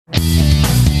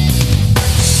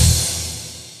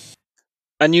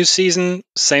A new season,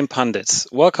 same pundits.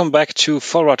 Welcome back to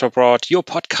Forward Abroad, your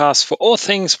podcast for all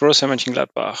things Borussia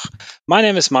Mönchengladbach. My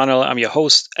name is Manuel, I'm your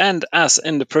host, and as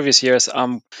in the previous years,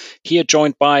 I'm here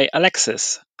joined by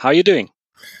Alexis. How are you doing?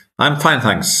 I'm fine,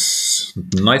 thanks.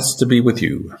 Nice to be with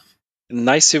you.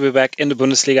 Nice to be back in the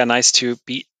Bundesliga. Nice to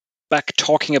be back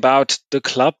talking about the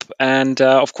club. And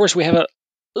of course, we have a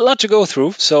lot to go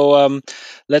through. So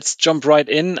let's jump right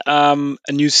in.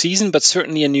 A new season, but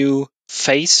certainly a new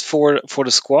phase for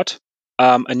the squad,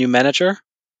 a new manager.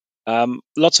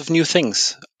 Lots of new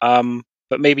things.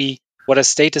 But maybe what has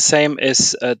stayed the same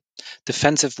is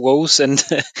defensive woes and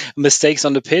mistakes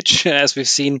on the pitch, as we've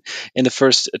seen in the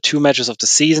first two matches of the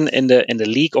season in the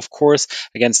league, of course,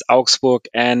 against Augsburg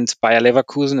and Bayer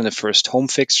Leverkusen in the first home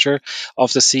fixture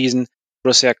of the season.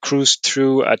 Borussia cruised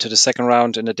through to the second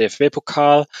round in the DFB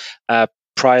Pokal.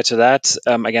 Prior to that,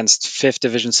 against fifth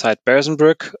division side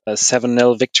Bersenbrück, a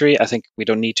 7-0 victory. I think we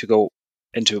don't need to go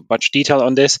into much detail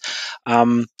on this.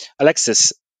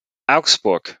 Alexis,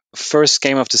 Augsburg, first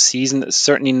game of the season,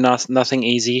 certainly nothing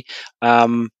easy,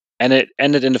 and it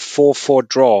ended in a 4-4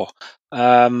 draw.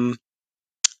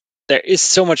 There is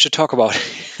so much to talk about,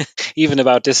 even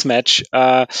about this match.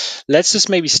 Let's just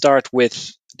maybe start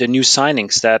with the new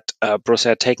signings that Borussia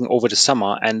had taken over the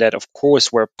summer, and that, of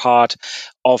course, were part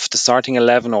of the starting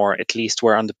 11, or at least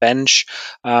were on the bench,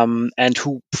 and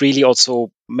who really also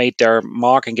made their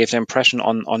mark and gave their impression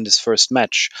on this first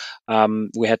match.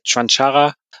 We had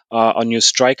Chanchara, our new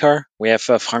striker. We have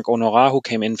Franck Honorat, who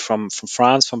came in from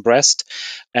France, from Brest,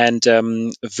 and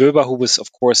Wöber, who was, of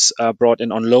course, brought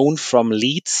in on loan from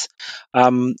Leeds.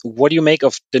 What do you make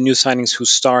of the new signings who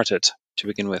started to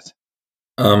begin with?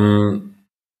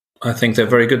 I think they're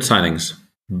very good signings,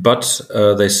 but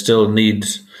they still need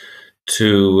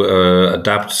to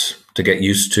adapt to get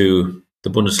used to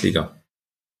the Bundesliga.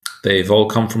 They've all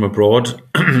come from abroad,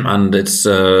 and it's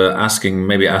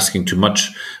asking too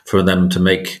much for them to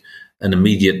make an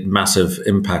immediate massive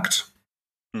impact.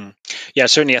 Yeah,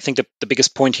 certainly. I think the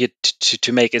biggest point here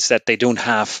to make is that they do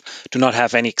not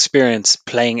have any experience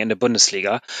playing in the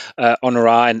Bundesliga.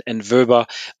 Honorat and Wöber,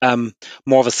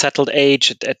 more of a settled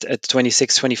age at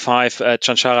 26, 25.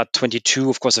 Chanchara, 22,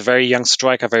 of course, a very young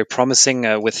striker, very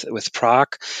promising with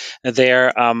Prague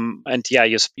there. And yeah,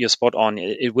 you're spot on.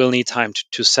 It will need time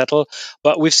to settle,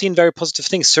 but we've seen very positive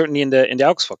things, certainly in the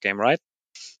Augsburg game, right?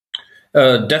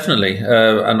 Definitely,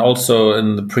 and also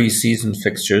in the pre-season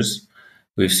fixtures.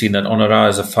 We've seen that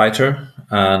Honorat is a fighter,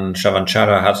 and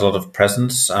Chavanchara has a lot of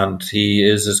presence, and he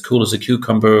is as cool as a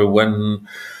cucumber when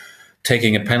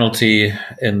taking a penalty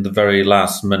in the very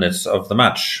last minutes of the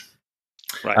match.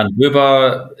 Right. And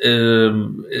Wöber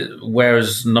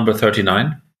wears number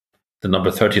 39, the number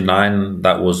 39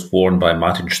 that was worn by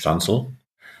Martin Stanzel,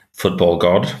 football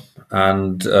god,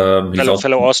 and he's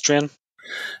fellow Austrian.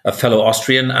 A fellow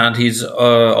Austrian, and he's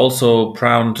also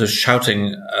prone to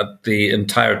shouting at the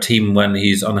entire team when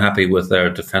he's unhappy with their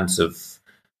defending.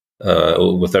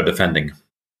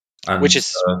 And, which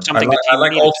is something I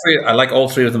like all three. I like all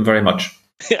three of them very much.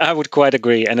 I would quite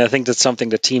agree, and I think that's something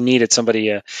the team needed: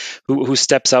 somebody who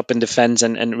steps up in defense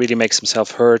and really makes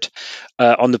himself heard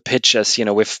on the pitch. As you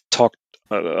know, we've talked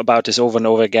about this over and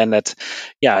over again, that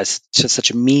it's just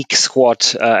such a meek squad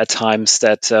at times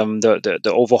that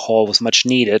the overhaul was much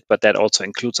needed, but that also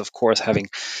includes, of course, having,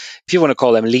 if you want to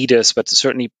call them leaders, but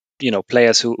certainly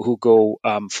players who go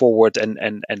forward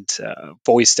and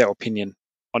voice their opinion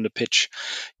on the pitch.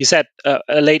 You said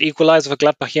a late equalizer for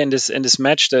Gladbach here in this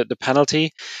match, the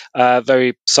penalty,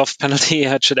 very soft penalty,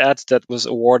 I should add, that was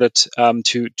awarded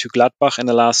to Gladbach in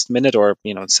the last minute, or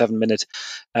 7-minute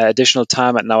additional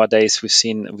time. And nowadays we've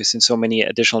seen so many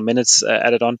additional minutes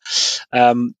added on.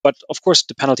 But of course,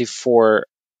 the penalty for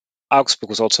Augsburg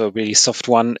was also a really soft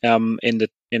one in the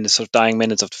sort of dying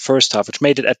minutes of the first half, which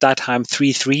made it at that time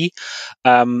 3-3.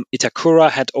 Itakura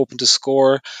had opened the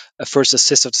score, a first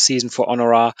assist of the season for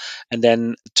Honorat, and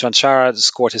then Chanchara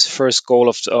scored his first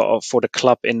goal for the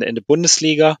club in the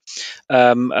Bundesliga,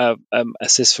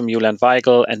 assist from Julian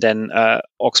Weigl, and then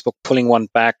Augsburg pulling one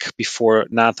back before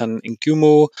Nathan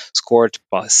Ngumu scored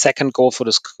his second goal for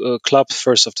the club,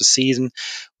 first of the season,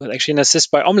 with actually an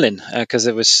assist by Omlin, because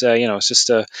it was it's just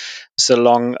a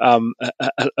long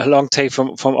take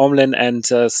from Omlin, and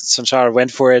Chanchara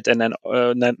went for it, and then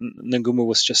Ngumu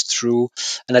was just through.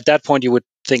 And at that point, you would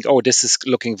think, oh, this is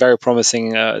looking very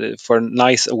promising for a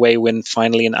nice away win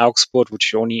finally in Augsburg,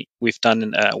 which we've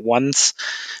done once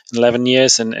in 11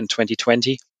 years in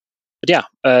 2020. But yeah,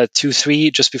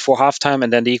 2-3 just before halftime,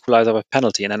 and then the equalizer by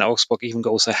penalty, and then Augsburg even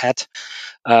goes ahead,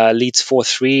 leads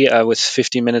 4-3 with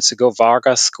 15 minutes to go.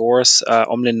 Vargas scores.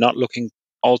 Omlin not looking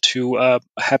all too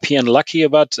happy and lucky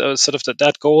about sort of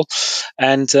that goal,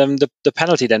 and the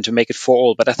penalty then to make it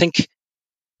 4-4. But I think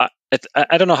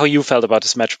I don't know how you felt about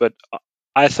this match, but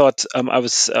I thought I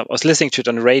was listening to it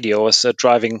on the radio. I was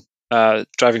driving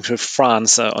through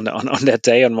France on that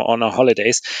day on our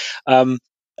holidays.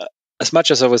 As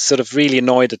much as I was sort of really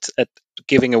annoyed at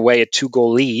giving away a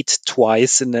 2-goal lead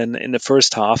twice in the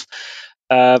first half,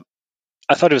 I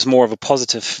thought it was more of a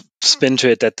positive spin to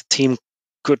it that the team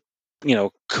could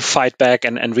fight back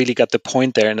and really got the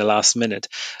point there in the last minute.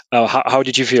 How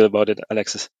did you feel about it,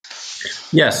 Alexis?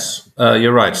 Yes,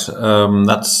 you're right.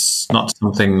 That's not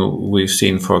something we've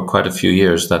seen for quite a few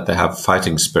years, that they have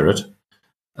fighting spirit.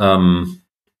 And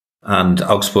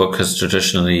Augsburg has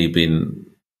traditionally been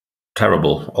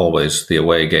terrible, always, the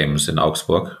away games in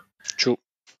Augsburg. True.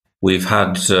 We've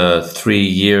had 3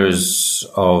 years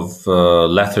of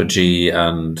lethargy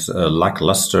and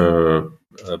lackluster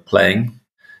playing,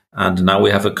 and now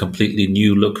we have a completely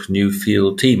new look, new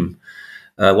feel team.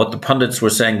 What the pundits were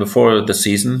saying before the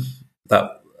season,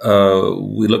 that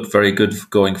we look very good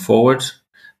going forward,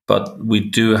 but we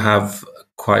do have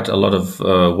quite a lot of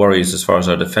worries as far as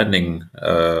our defending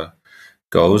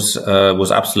goes,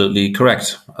 was absolutely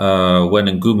correct. When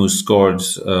Ngumu scored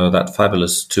that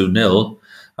fabulous 2-0,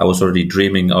 I was already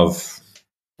dreaming of,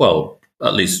 well,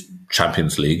 at least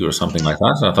Champions League or something like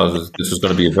that. I thought this was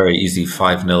going to be a very easy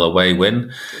 5-0 away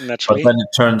win. Naturally. But then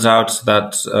it turns out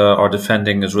that our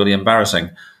defending is really embarrassing.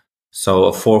 So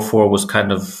a 4-4 was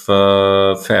kind of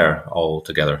fair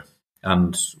altogether.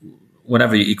 And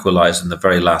whenever you equalize in the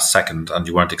very last second and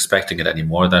you weren't expecting it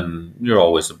anymore, then you're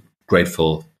always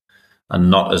grateful and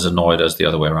not as annoyed as the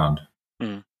other way around.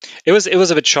 It was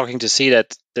a bit shocking to see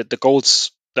that the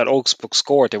goals that Augsburg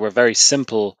scored, they were very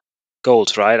simple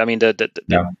goals, right? I mean,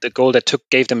 the goal that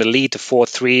gave them a lead to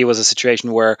 4-3 was a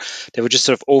situation where they were just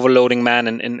sort of overloading man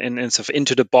and sort of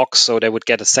into the box, so they would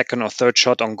get a second or third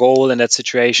shot on goal in that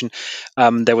situation.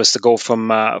 There was the goal from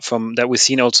that we've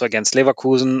seen also against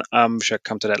Leverkusen. We should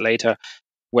come to that later,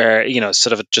 where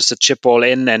sort of just a chip ball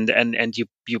in and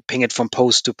you ping it from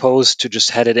post to post to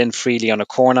just head it in freely on a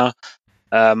corner.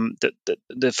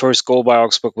 The first goal by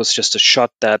Augsburg was just a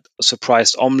shot that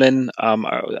surprised Omlin,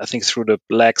 I think through the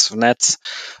legs of Netz.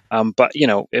 But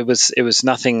it was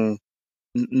nothing,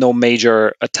 no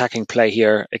major attacking play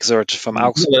here exerted from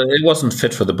Augsburg. It wasn't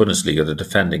fit for the Bundesliga, the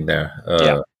defending there.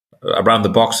 Around the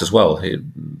box as well.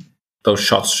 Those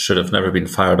shots should have never been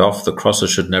fired off. The crosses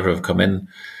should never have come in.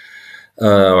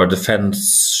 Our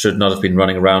defense should not have been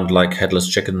running around like headless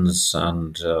chickens.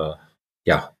 And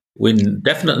we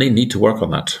definitely need to work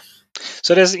on that.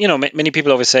 So there's, many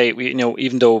people always say,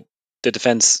 even though the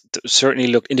defense certainly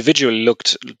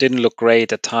didn't look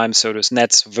great at times. So there's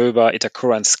Netz, Wöber,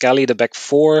 Itakura, and Scully, the back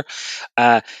four.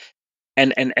 And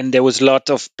there was a lot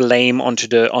of blame onto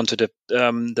the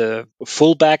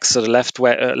fullbacks. So the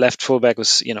left fullback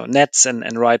was Netz,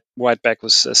 and right back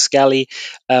was Scully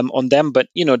on them. But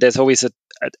there's always a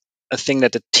thing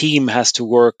that the team has to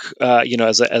work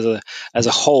as a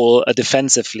whole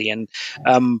defensively, and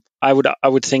I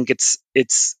would think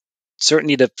it's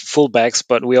certainly the fullbacks,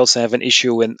 but we also have an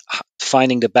issue in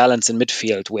finding the balance in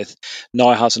midfield with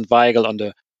Neuhaus and Weigl on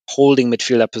the holding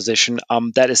midfielder position.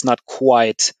 That is not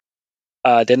quite.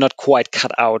 They're not quite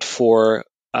cut out for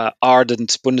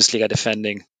ardent Bundesliga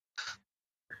defending.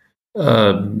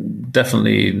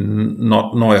 Definitely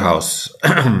not Neuhaus,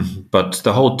 but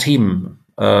the whole team,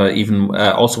 even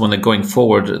also when they're going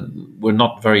forward, we're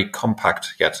not very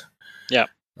compact yet. Yeah.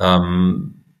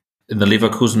 In the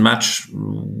Leverkusen match,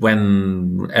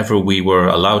 whenever we were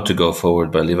allowed to go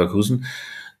forward by Leverkusen,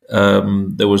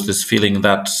 there was this feeling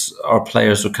that our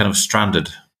players were kind of stranded.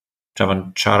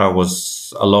 Javan Chara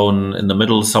was alone in the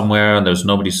middle somewhere, and there's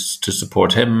nobody to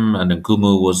support him. And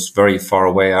Ngumu was very far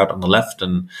away out on the left,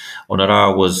 and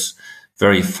Onara was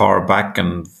very far back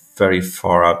and very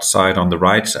far outside on the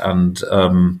right. And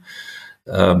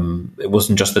it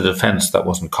wasn't just the defense that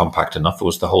wasn't compact enough. It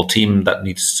was the whole team that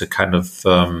needs to kind of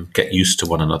get used to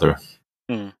one another.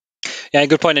 Yeah,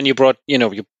 good point. And you brought,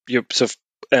 you sort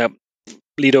of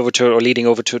leading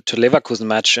over to Leverkusen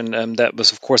match, and that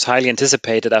was of course highly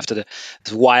anticipated after this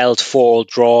wild 4-4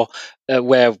 draw,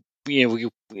 where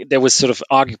there was sort of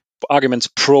arguments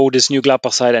pro this new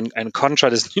Gladbach side and contra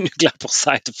this new Gladbach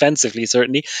side defensively,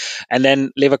 certainly, and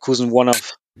then Leverkusen,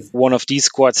 one of these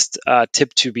squads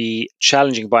tipped to be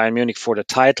challenging Bayern Munich for the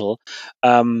title.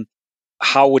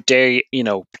 How would they,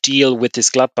 deal with this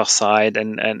Gladbach side?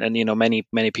 And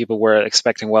many people were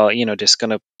expecting, well, just going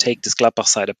to take this Gladbach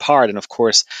side apart. And of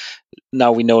course,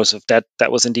 now we know so that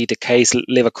was indeed the case.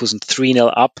 Leverkusen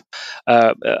 3-0 up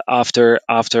after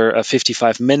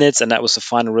 55 minutes, and that was the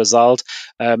final result.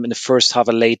 In the first half,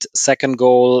 a late second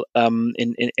goal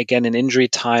again in injury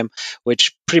time,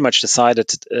 which pretty much decided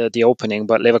the opening.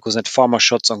 But Leverkusen had far more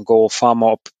shots on goal, far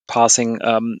more passing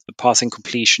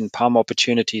completion, far more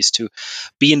opportunities to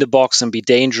be in the box and be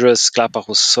dangerous. Gladbach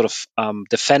was sort of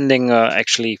defending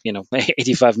actually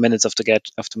 85 minutes of the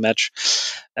match.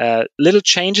 Little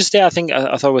changes there. I think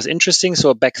I thought was interesting. So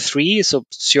a back three. So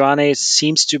Sioane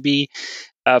seems to be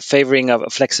favoring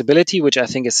of flexibility, which I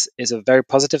think is a very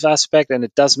positive aspect, and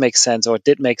it does make sense, or it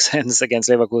did make sense against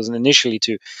Leverkusen initially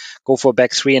to go for a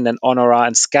back three and then Honora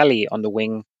and Scully on the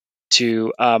wing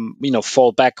to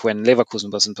fall back when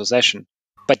Leverkusen was in possession.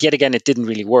 But yet again, it didn't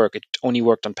really work. It only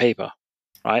worked on paper,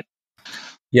 right?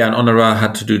 Yeah, and Honora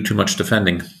had to do too much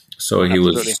defending, so he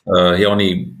he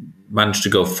only managed to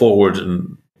go forward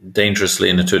and dangerously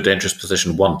into a dangerous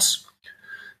position once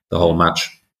the whole match.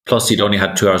 Plus, he'd only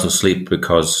had 2 hours of sleep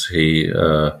because he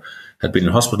had been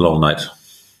in hospital all night.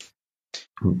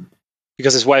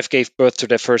 Because his wife gave birth to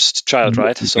their first child,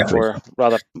 right? So for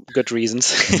rather good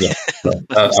reasons. Yeah.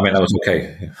 I mean, that was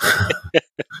okay.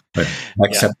 I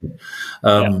accept it.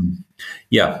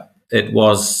 It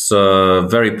was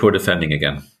very poor defending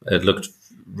again. It looked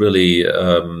really...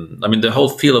 the whole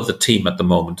feel of the team at the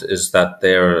moment is that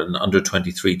they're an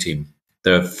under-23 team.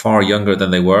 They're far younger than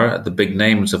they were. The big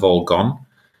names have all gone.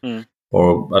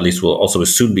 Or at least will also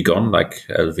soon be gone, like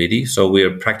Elvedi. So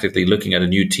we're practically looking at a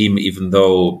new team, even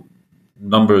though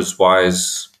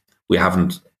numbers-wise, we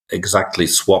haven't exactly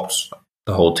swapped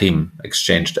the whole team,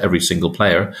 exchanged every single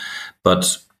player.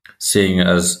 But seeing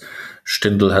as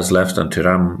Stindl has left and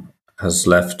Thuram has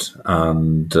left,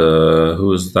 and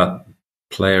who is that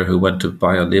player who went to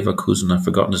Bayer Leverkusen? I've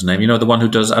forgotten his name. You know, the one who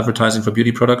does advertising for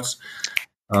beauty products?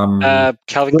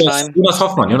 Calvin Klein. Jonas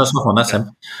Hoffmann, that's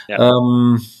him.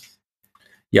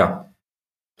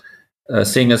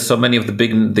 Seeing as so many of the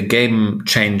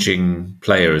game-changing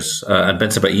players, and Ben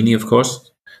Sebaini, of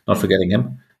course, not forgetting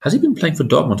him. Has he been playing for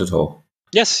Dortmund at all?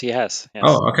 Yes, he has. Yes.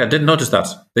 Oh, okay. I didn't notice that.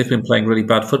 They've been playing really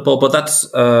bad football, but that's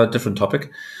a different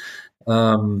topic.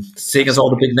 Seeing as all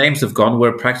the big names have gone,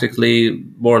 we're practically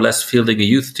more or less fielding a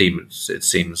youth team, it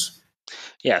seems.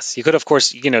 Yes, you could, of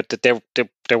course, that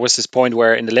there was this point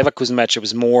where in the Leverkusen match it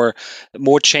was more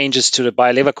changes to the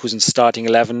Bayer Leverkusen starting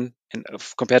 11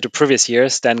 compared to previous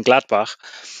years than Gladbach.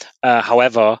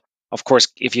 However, of course,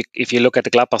 if you look at the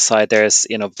Gladbach side, there's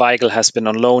Weigl has been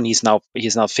on loan. He's now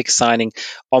fixed signing.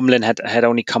 Omlin had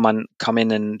only come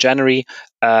in January.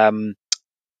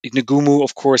 Ngumu,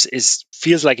 of course,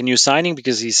 feels like a new signing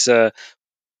because he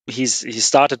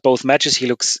started both matches. He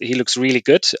looks really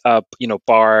good.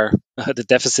 Bar the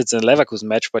deficits in the Leverkusen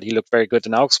match, but he looked very good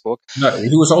in Augsburg. No,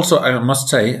 he was also, I must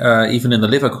say, even in the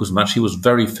Leverkusen match, he was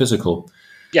very physical.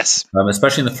 Yes,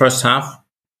 especially in the first half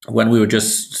when we were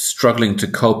just struggling to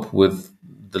cope with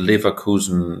the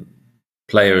Leverkusen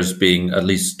players being at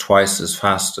least twice as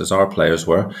fast as our players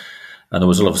were, and there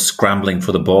was a lot of scrambling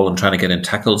for the ball and trying to get in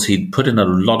tackles. He put in a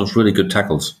lot of really good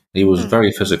tackles. He was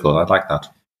very physical. I like that.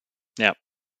 Yeah.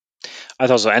 I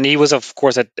thought so, and he was, of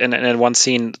course, in one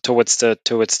scene towards the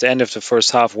end of the first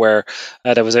half where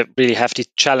there was a really hefty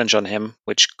challenge on him,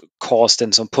 which caused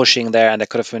in some pushing there, and there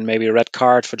could have been maybe a red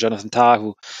card for Jonathan Tah,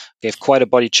 who gave quite a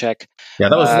body check. Yeah,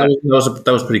 that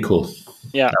was pretty cool.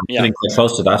 Yeah, getting quite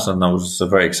close to that, and that was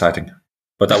very exciting.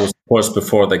 But that was, of course,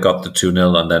 before they got the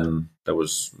 2-0, and then there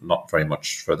was not very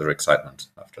much further excitement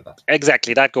after that.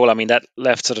 Exactly, that goal, that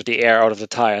left sort of the air out of the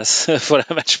tires for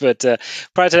the match. But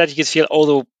prior to that, you could feel,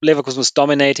 although Leverkusen was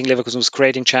dominating, Leverkusen was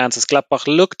creating chances, Gladbach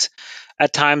looked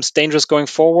at times dangerous going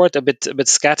forward, a bit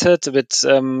scattered, a bit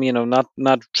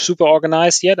not super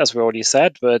organized yet, as we already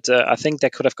said. But I think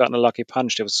they could have gotten a lucky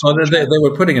punch. They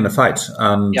were putting in a fight,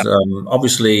 and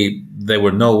obviously they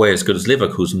were no way as good as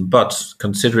Leverkusen. But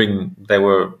considering they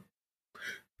were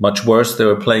much worse, they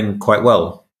were playing quite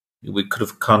well. We could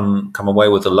have come away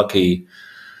with a lucky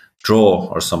draw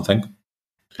or something.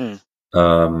 If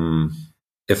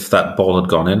that ball had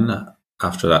gone in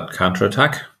after that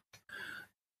counter-attack.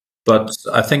 But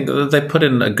I think they put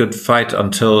in a good fight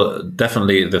until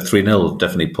definitely the 3-0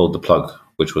 definitely pulled the plug,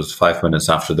 which was 5 minutes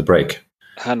after the break.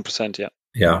 100%, yeah.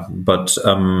 Yeah, but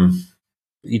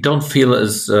you don't feel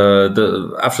as...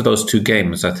 after those two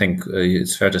games, I think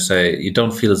it's fair to say, you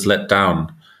don't feel as let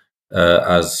down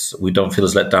as we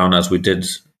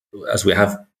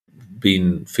have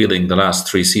been feeling the last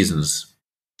 3 seasons.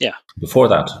 Yeah. Before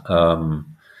that,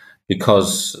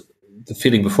 because the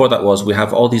feeling before that was we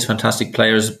have all these fantastic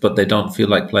players, but they don't feel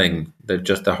like playing. Their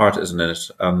heart isn't in it.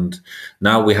 And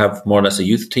now we have more or less a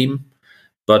youth team,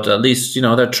 But at least,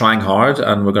 they're trying hard,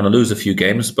 and we're going to lose a few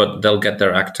games, but they'll get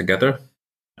their act together.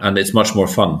 And it's much more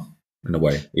fun, in a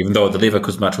way, even though the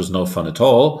Leverkusen match was no fun at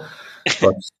all.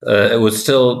 But it was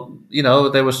still,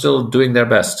 they were still doing their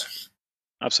best.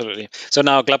 Absolutely. So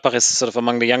now Gladbach is sort of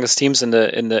among the youngest teams in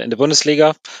the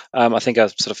Bundesliga. I think a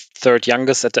sort of third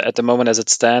youngest at the moment as it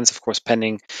stands. Of course,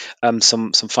 pending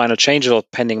some final changes, or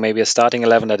pending maybe a starting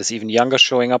 11 that is even younger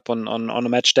showing up on a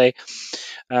match day.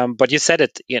 But you said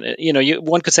it.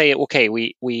 One could say, okay,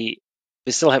 we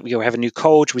still have a new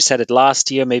coach. We said it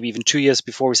last year, maybe even 2 years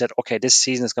before. We said, okay, this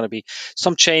season is going to be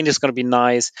some change. It's going to be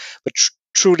nice, but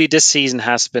truly, this season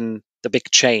has been the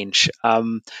big change.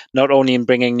 Not only in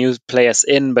bringing new players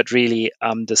in, but really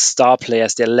the star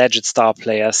players, the alleged star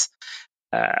players,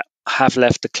 have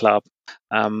left the club.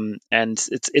 And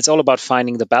it's all about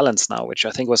finding the balance now, which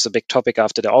I think was the big topic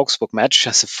after the Augsburg match.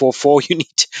 As a 4-4,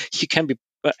 you can be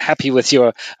happy with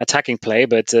your attacking play,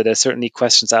 but there's certainly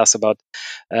questions asked about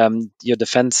your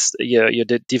defense, your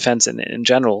defense in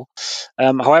general.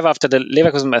 However, after the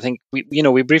Leverkusen, I think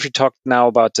we briefly talked now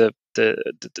about the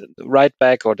right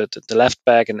back or the left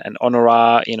back and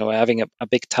Honora, having a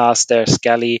big task there.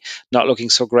 Skelly not looking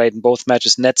so great in both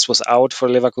matches. Netz was out for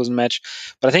the Leverkusen match,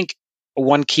 but I think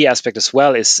one key aspect as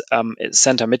well is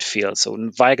center midfield. So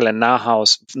Weigl and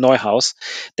Neuhaus,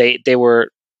 they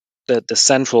were the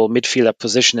central midfielder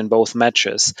position in both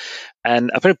matches.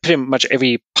 And pretty much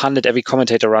every pundit, every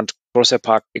commentator around Borussia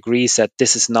Park agrees that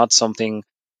this is not something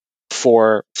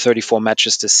for 34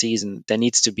 matches this season. There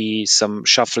needs to be some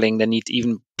shuffling. There need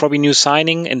even probably new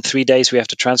signing. In 3 days, we have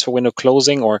the transfer window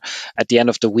closing, or at the end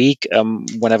of the week,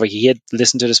 whenever you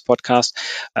listen to this podcast.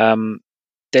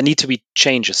 There need to be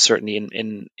changes, certainly,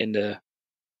 in the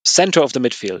center of the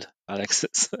midfield,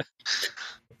 Alexis.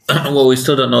 Well, we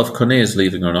still don't know if Kone is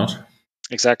leaving or not.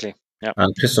 Exactly. Yeah.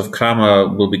 And Christoph Kramer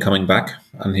will be coming back,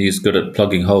 and he's good at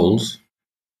plugging holes.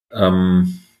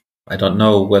 I don't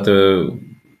know whether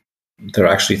they're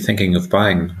actually thinking of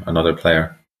buying another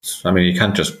player. I mean, you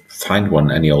can't just find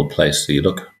one any old place. So you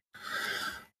look.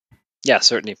 Yeah,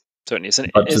 certainly. But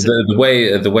the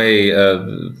way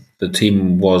the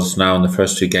team was now in the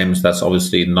first 2 games, that's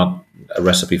obviously not a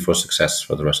recipe for success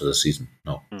for the rest of the season.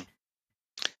 No.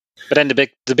 But then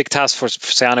the big task for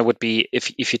Seane would be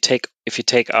if you take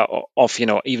off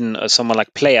even someone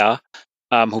like Player,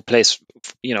 who plays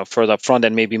further up front,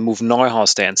 and maybe move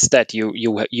Neuhaus there instead.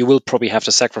 You will probably have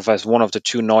to sacrifice one of the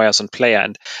two, Neuhaus and Player,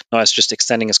 and Neuhaus just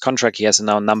extending his contract. He has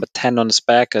now number 10 on his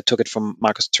back. Took it from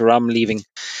Marcus Thuram leaving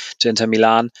to Inter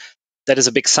Milan. That is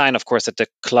a big sign, of course, that the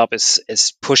club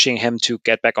is pushing him to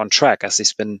get back on track, as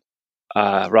he's been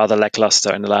rather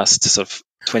lackluster in the last sort of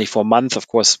 24 months. Of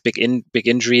course, big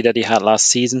injury that he had last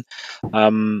season.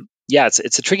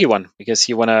 It's a tricky one, because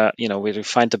you want to really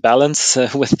find the balance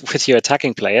with your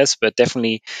attacking players, but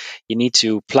definitely you need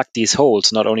to plug these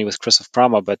holes, not only with Christoph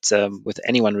Kramer, but with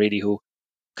anyone really who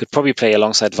could probably play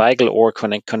alongside Weigl or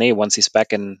Kone once he's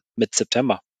back in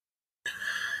mid-September.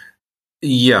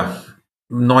 Yeah,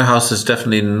 Neuhaus is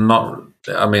definitely not.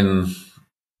 I mean,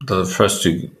 the first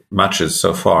 2 matches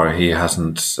so far, he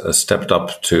hasn't stepped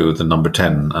up to the number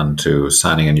 10 and to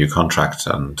signing a new contract,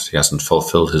 and he hasn't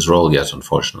fulfilled his role yet,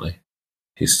 unfortunately.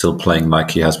 He's still playing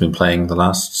like he has been playing the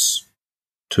last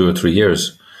 2 or 3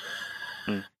 years.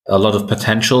 A lot of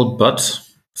potential, but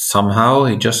somehow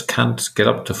he just can't get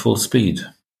up to full speed.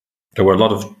 There were a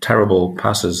lot of terrible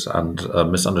passes and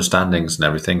misunderstandings and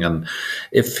everything, and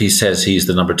if he says he's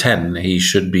the number 10, he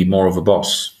should be more of a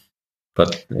boss.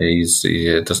 But he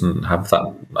doesn't have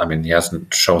that. I mean, he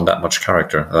hasn't shown that much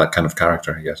character, that kind of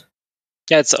character yet.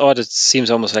 Yeah, it's odd. It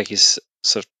seems almost like he's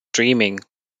sort of dreaming,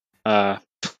 sort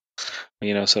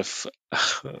of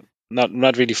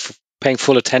not really paying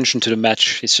full attention to the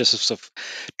match. He's just sort of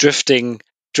drifting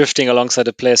alongside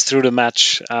the players through the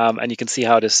match, and you can see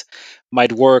how this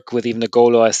might work with even a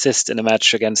goal or assist in a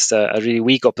match against a really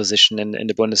weak opposition in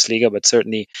the Bundesliga. But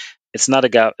certainly, it's not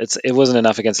it wasn't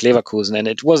enough against Leverkusen, and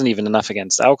it wasn't even enough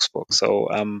against Augsburg. So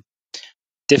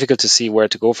difficult to see where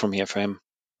to go from here for him.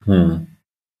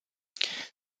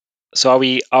 So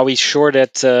are we sure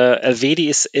that Elvedi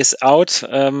is out?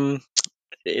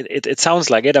 It sounds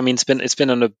like it. I mean, it's been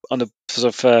on the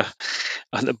sort of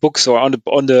on the books, or on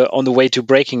the way to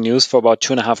breaking news for about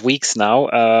 2.5 weeks now.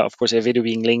 Of course, Elvedi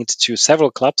being linked to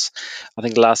several clubs. I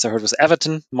think the last I heard was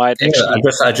Everton. I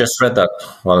just read that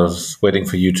while I was waiting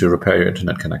for you to repair your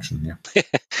internet connection. Yeah.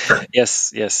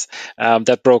 Yes.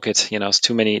 That broke it. It's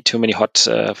too many hot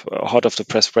off the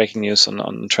press breaking news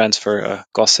on transfer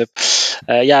gossip. So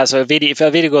if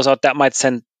Elvedi goes out, that might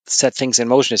send set things in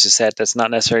motion, as you said. That's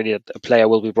not necessarily a player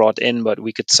will be brought in, but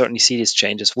we could certainly see these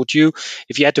changes. Would you,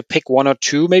 if you had to pick one or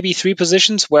two, maybe three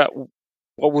positions, what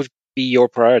would be your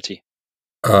priority?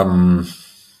 Defense.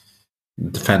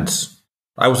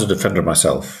 I was a defender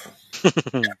myself.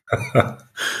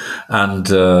 And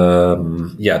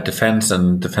defense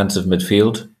and defensive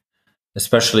midfield,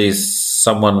 especially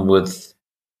someone with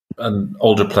an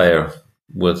older player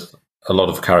with a lot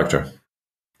of character,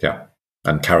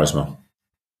 and charisma.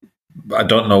 I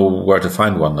don't know where to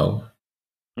find one though.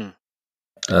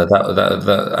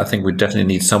 That I think we definitely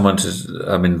need someone to.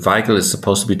 I mean, Weigl is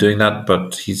supposed to be doing that,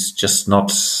 but he's just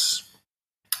not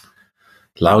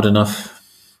loud enough,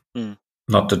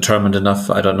 not determined enough.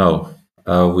 I don't know.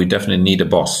 We definitely need a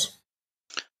boss.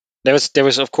 There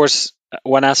was of course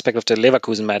one aspect of the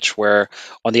Leverkusen match where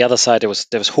on the other side there was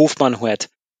Hofmann who had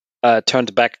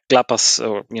turned back Gladbach,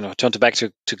 or turned back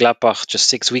to Gladbach just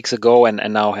 6 weeks ago, and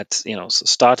now had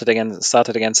started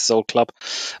against his old club.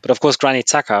 But of course Granit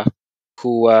Xhaka,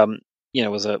 who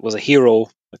was a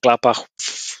hero at Gladbach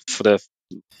for the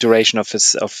duration of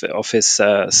his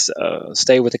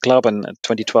stay with the club in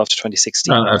 2012 to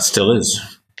 2016, and that still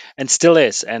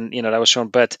is, and that was shown.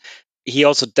 But he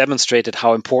also demonstrated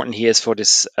how important he is for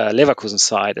this Leverkusen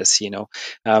side. As he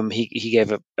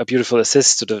gave a beautiful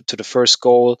assist to the first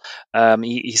goal.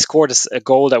 He scored a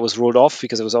goal that was ruled off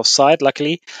because it was offside,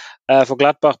 luckily for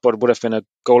Gladbach, but it would have been a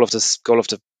goal of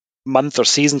the month or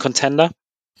season contender.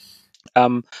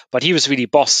 But he was really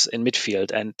boss in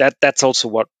midfield, and that's also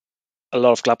what a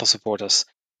lot of Gladbach supporters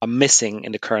are missing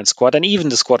in the current squad, and even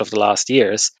the squad of the last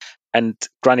years. And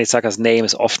Granit Xhaka's name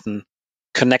is often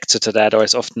connected to that, or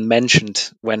is often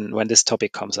mentioned when this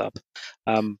topic comes up.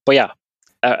 But yeah,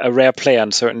 a rare player,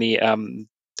 and certainly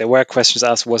there were questions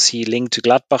asked, was he linked to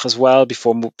Gladbach as well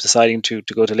before deciding to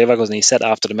go to Leverkusen? And he said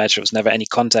after the match there was never any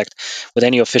contact with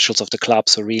any officials of the club.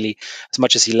 So really, as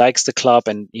much as he likes the club,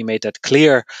 and he made that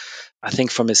clear, I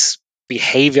think from his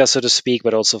behavior, so to speak,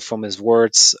 but also from his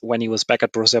words when he was back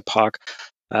at Borussia Park,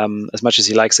 as much as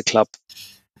he likes the club,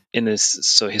 in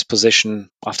his position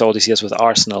after all these years with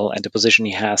Arsenal and the position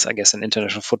he has, I guess, in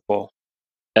international football,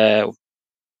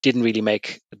 didn't really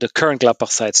make the current Gladbach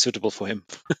side suitable for him,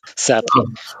 sadly.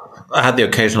 I had the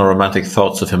occasional romantic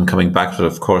thoughts of him coming back, but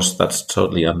of course that's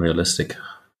totally unrealistic.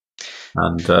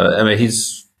 And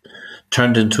he's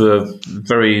turned into a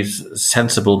very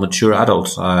sensible, mature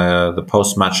adult. The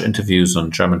post-match interviews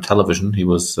on German television, he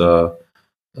was a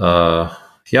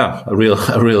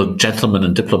real gentleman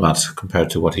and diplomat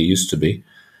compared to what he used to be.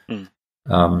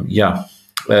 No,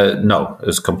 it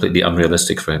was completely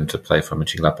unrealistic for him to play for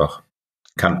Mönchengladbach.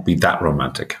 Can't be that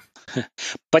romantic.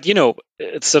 But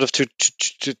it's sort of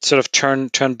to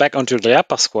turn back onto the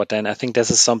Gladbach squad. Then I think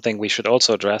this is something we should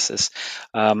also address. Is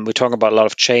we're talking about a lot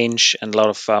of change and a lot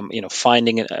of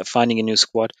finding a new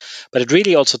squad, but it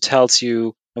really also tells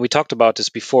you, and we talked about this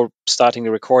before starting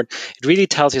the record. It really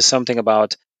tells you something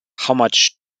about how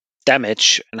much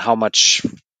damage and how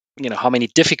many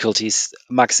difficulties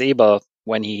Max Eberl,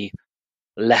 when he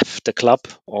left the club,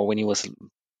 or when he was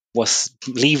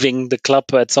leaving the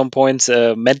club at some point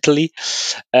mentally,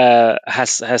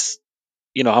 has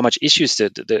how much issues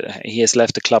he has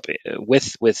left the club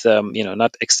with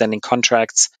not extending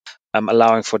contracts,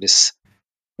 allowing for this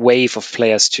wave of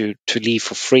players to leave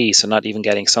for free, so not even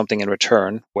getting something in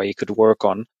return where you could work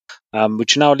on,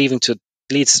 which now leads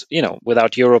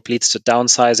without Europe, leads to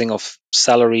downsizing of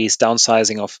salaries,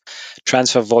 downsizing of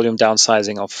transfer volume,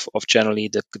 downsizing of generally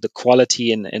the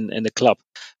quality in the club,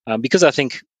 because I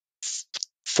think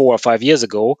 4 or 5 years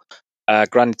ago,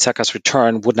 Granit Xhaka's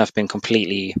return wouldn't have been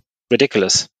completely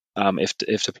ridiculous if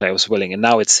the player was willing, and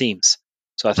now it seems.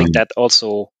 So I think that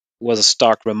also was a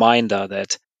stark reminder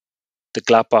that the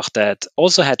Gladbach that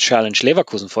also had challenged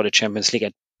Leverkusen for the Champions League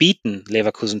and beaten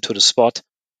Leverkusen to the spot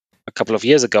a couple of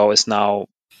years ago is now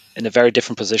in a very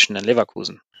different position than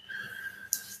Leverkusen.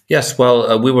 Yes,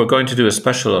 well, we were going to do a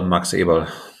special on Max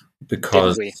Eberl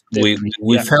because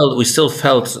we still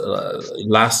felt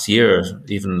last year,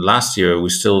 we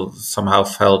still somehow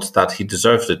felt that he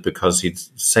deserved it because he'd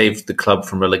saved the club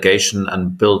from relegation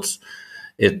and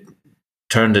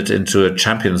turned it into a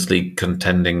Champions League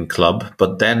contending club.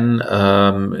 But then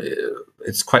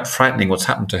it's quite frightening what's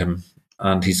happened to him.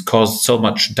 And he's caused so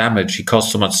much damage. He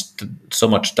caused so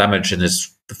much damage in the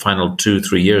final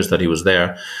 2-3 years that he was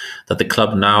there, that the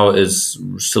club now is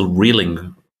still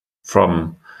reeling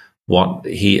from what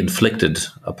he inflicted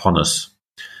upon us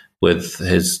with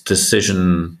his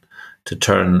decision to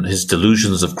turn his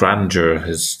delusions of grandeur,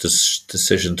 his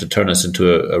decision to turn us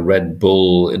into a Red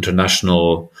Bull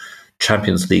International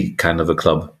Champions League kind of a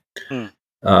club.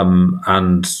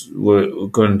 and we're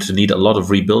going to need a lot of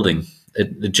rebuilding.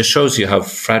 It just shows you how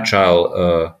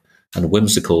fragile and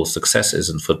whimsical success is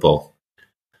in football.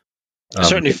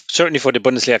 Certainly for the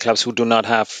Bundesliga clubs who do not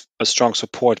have a strong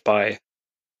support by,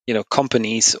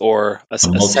 companies or a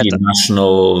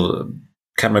multinational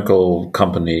chemical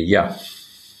company. Yeah.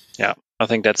 I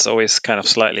think that's always kind of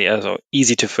slightly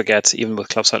easy to forget, even with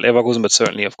clubs like Leverkusen, but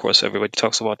certainly, of course, everybody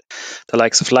talks about the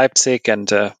likes of Leipzig, and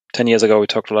 10 years ago we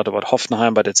talked a lot about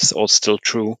Hoffenheim, but it's all still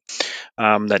true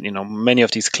that, many of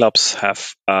these clubs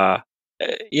have,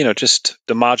 just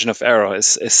the margin of error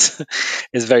is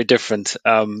is very different.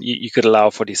 You could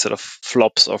allow for these sort of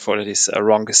flops or for these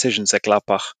wrong decisions that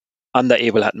Gladbach under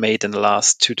Ebel had made in the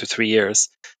last 2 to 3 years.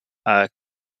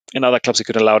 In other clubs, you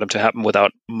could allow them to happen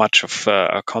without much of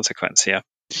a consequence. So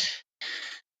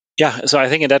I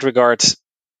think in that regard,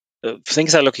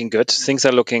 things are looking good. Things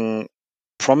are looking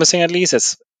promising, at least.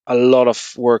 It's a lot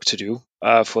of work to do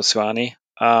for Suani.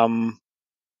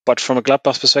 But from a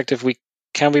Gladbach perspective,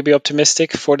 can we be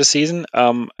optimistic for the season?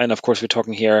 And of course, we're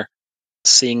talking here,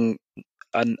 seeing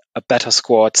a better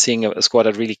squad, seeing a squad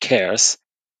that really cares,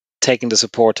 taking the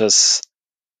supporters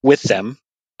with them.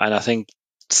 And I think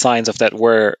signs of that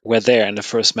were there in the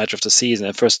first match of the season,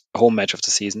 the first home match of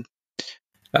the season.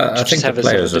 I think the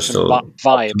players are still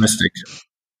vibe. Optimistic.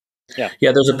 Yeah,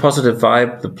 there's a positive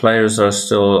vibe. The players are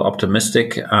still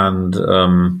optimistic, and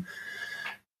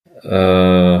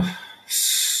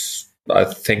I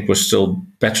think we're still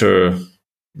better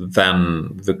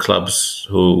than the clubs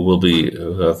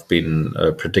who have been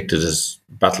predicted as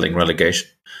battling relegation.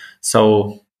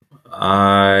 So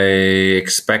I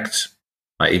expect,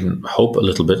 I even hope a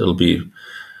little bit, it'll be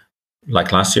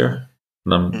like last year.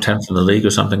 10th in the league or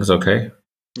something is okay.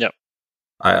 Yeah.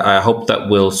 I hope that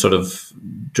will sort of,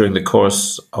 during the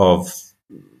course of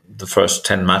the first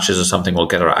 10 matches or something, we'll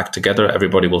get our act together.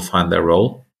 Everybody will find their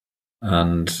role,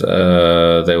 and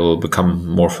they will become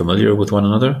more familiar with one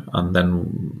another, and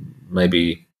then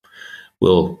maybe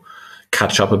we'll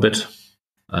catch up a bit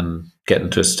and get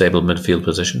into a stable midfield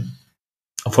position.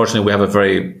 Unfortunately, we have a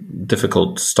very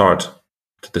difficult start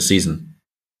to the season.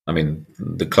 I mean,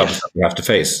 the clubs that we have to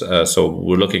face. So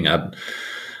we're looking at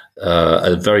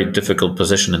a very difficult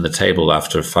position in the table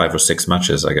after 5 or 6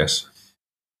 matches, I guess.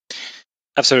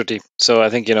 Absolutely. So I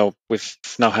think, we've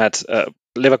now had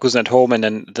Leverkusen at home, and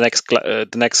then the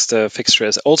next fixture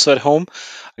is also at home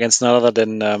against none other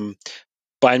than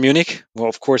Bayern Munich. Well,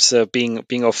 of course,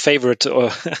 being our favorite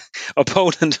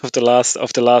opponent of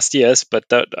the last years, but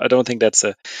I don't think that's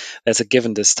a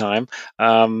given this time.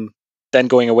 Then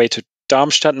going away to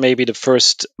Darmstadt, maybe the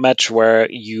first match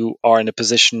where you are in a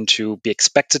position to be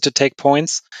expected to take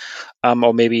points,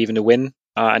 or maybe even a win.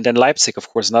 And then Leipzig, of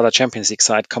course, another Champions League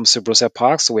side, comes to Borussia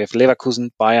Park. So we have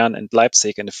Leverkusen, Bayern, and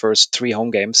Leipzig in the first 3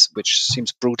 home games, which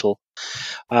seems brutal.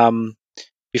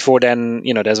 Before then,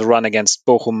 there's a run against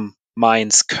Bochum,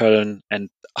 Mainz, Köln, and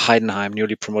Heidenheim,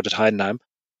 newly promoted Heidenheim,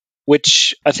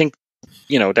 which I think,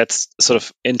 that's sort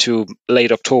of into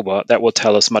late October. That will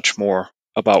tell us much more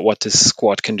about what this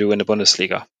squad can do in the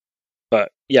Bundesliga.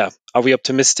 But are we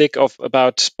optimistic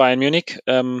about Bayern Munich?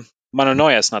 Manuel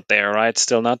Neuer is not there, right?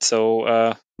 Still not,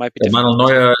 so might be difficult. Manuel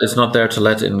Neuer is not there to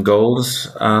let in goals,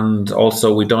 and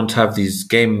also we don't have these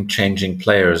game-changing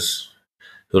players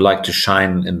who like to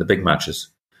shine in the big matches.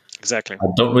 Exactly. I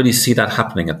don't really see that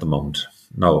happening at the moment.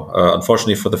 No,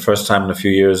 unfortunately, for the first time in a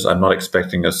few years, I'm not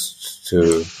expecting us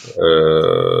to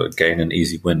gain an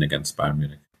easy win against Bayern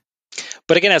Munich.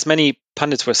 But again, as many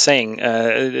pundits were saying,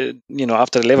 after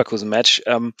the Leverkusen match,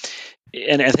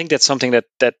 and I think that's something that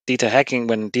Dieter Hecking,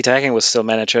 when Dieter Hecking was still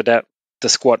manager, that the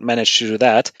squad managed to do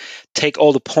that, take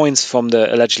all the points from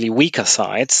the allegedly weaker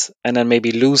sides and then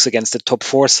maybe lose against the top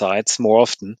 4 sides more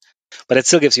often. But it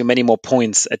still gives you many more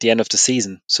points at the end of the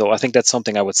season. So I think that's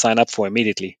something I would sign up for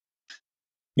immediately.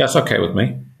 Yeah, it's okay with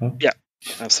me. Yeah,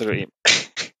 absolutely.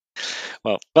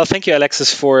 Well, thank you,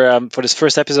 Alexis, for this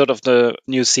first episode of the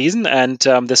new season. And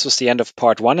this was the end of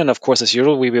part 1. And of course, as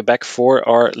usual, we'll be back for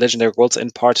our legendary goals in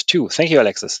part 2. Thank you,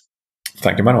 Alexis.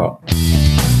 Thank you, Manuel.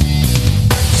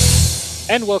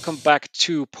 And welcome back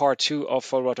to part 2 of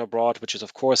Forward Abroad, which is,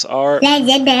 of course, our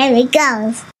legendary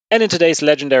goals. And in today's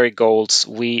legendary goals,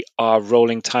 we are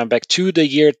rolling time back to the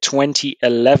year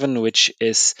 2011, which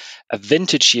is a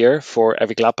vintage year for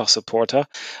every Gladbach supporter,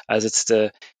 as it's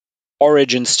the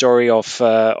origin story of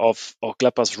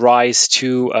Gladbach's rise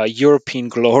to European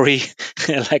glory,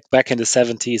 like back in the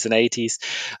 70s and 80s.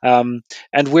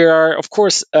 And we are, of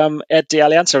course, at the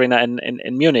Allianz Arena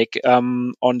in Munich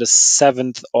on the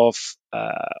 7th of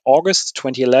August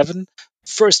 2011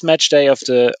 first match day of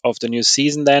the new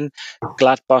season. Then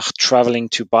Gladbach traveling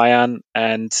to Bayern,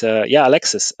 and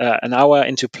Alexis, an hour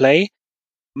into play,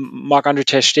 Marc-Andre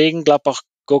ter Stegen, Gladbach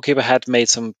goalkeeper, had made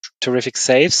some terrific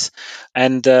saves.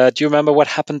 And do you remember what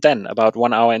happened then, about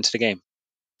 1 hour into the game?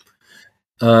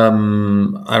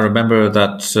 I remember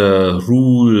that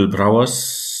Roel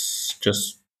Brouwers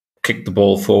just kicked the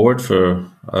ball forward for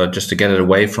just to get it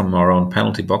away from our own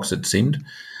penalty box, it seemed.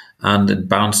 And it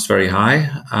bounced very high.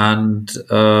 And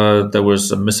there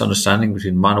was a misunderstanding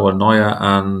between Manuel Neuer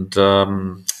and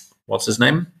what's his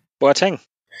name? Boateng.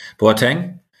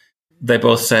 They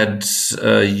both said,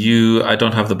 I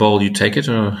don't have the ball, you take it.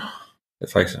 Or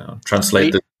if I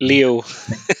translate it. Leo.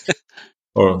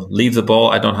 Or leave the ball,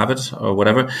 I don't have it, or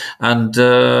whatever. And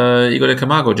Igor de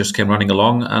Camargo just came running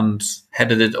along and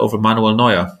headed it over Manuel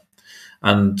Neuer.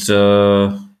 And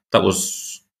that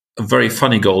was a very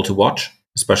funny goal to watch,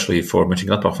 especially for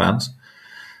Mönchengladbach fans.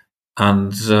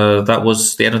 And that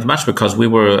was the end of the match, because we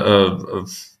were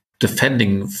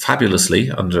defending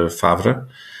fabulously under Favre.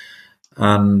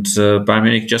 And Bayern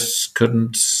Munich just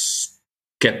couldn't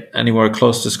get anywhere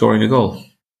close to scoring a goal.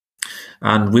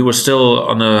 And we were still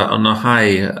on a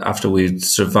high after we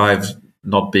survived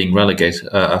not being relegated,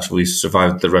 after we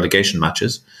survived the relegation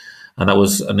matches. And that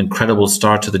was an incredible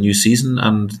start to the new season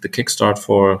and the kickstart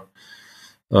for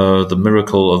the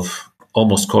miracle of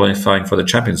almost qualifying for the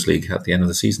Champions League at the end of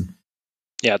the season.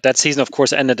 Yeah, that season, of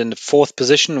course, ended in the 4th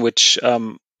position, which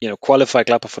qualified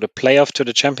Gladbach for the playoff to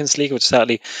the Champions League, which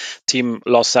sadly team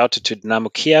lost out to Dynamo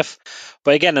Kiev.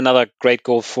 But again, another great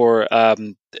goal for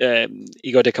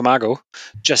Igor de Camargo,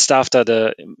 just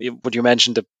after what you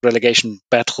mentioned, the relegation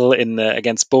battle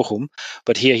against Bochum.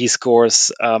 But here he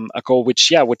scores a goal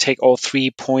which, would take all 3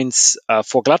 points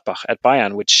for Gladbach at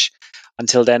Bayern, which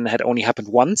until then had only happened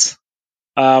once.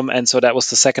 And so that was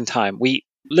the second time.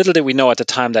 Little did we know at the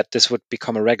time that this would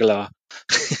become a regular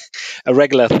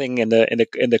thing in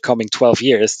the coming 12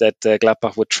 years, that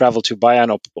Gladbach would travel to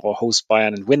Bayern or host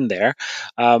Bayern and win there.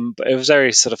 But it was a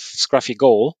very sort of scruffy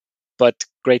goal, but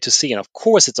great to see. And of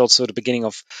course, it's also the beginning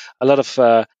of a lot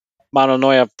of Manuel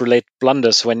Neuer related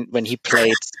blunders when he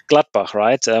played Gladbach,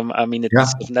 right? I mean, it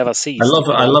sort of never ceased.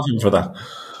 I love him for that.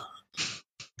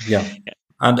 Yeah.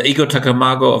 And Igor de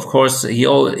Camargo, of course, he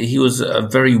was a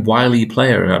very wily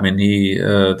player. I mean,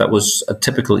 that was a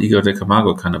typical Igor de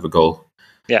Camargo kind of a goal.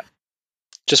 Yeah,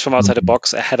 just from outside the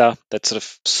box, a header that sort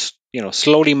of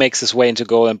slowly makes his way into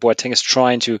goal, and Boateng is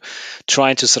trying to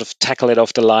sort of tackle it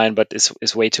off the line, but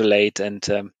is way too late. And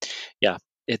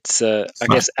it's I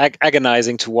guess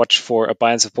agonizing to watch for a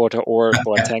Bayern supporter or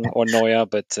Boateng or Neuer.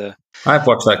 But I've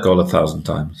watched that goal 1,000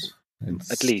 times.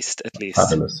 At least.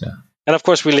 Fabulous, yeah. And of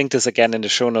course, we link this again in the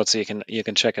show notes, so you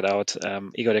can check it out.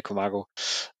 Igor de Camargo,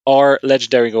 our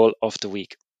legendary goal of the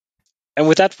week. And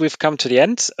with that, we've come to the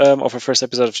end of our first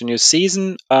episode of the new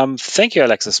season. Thank you,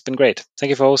 Alexis. It's been great.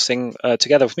 Thank you for hosting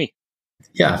together with me.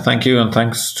 Yeah, thank you, and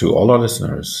thanks to all our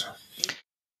listeners.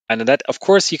 And that, of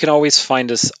course, you can always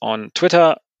find us on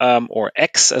Twitter, or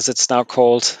X, as it's now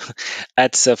called,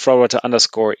 at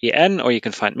 @Fraureuter_EN, or you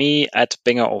can find me at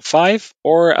Binger05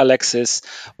 or Alexis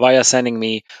via sending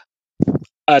me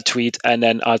a tweet, and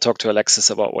then I'll talk to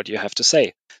Alexis about what you have to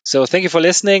say. So thank you for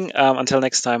listening. Until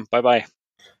next time, bye-bye.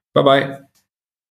 Bye-bye.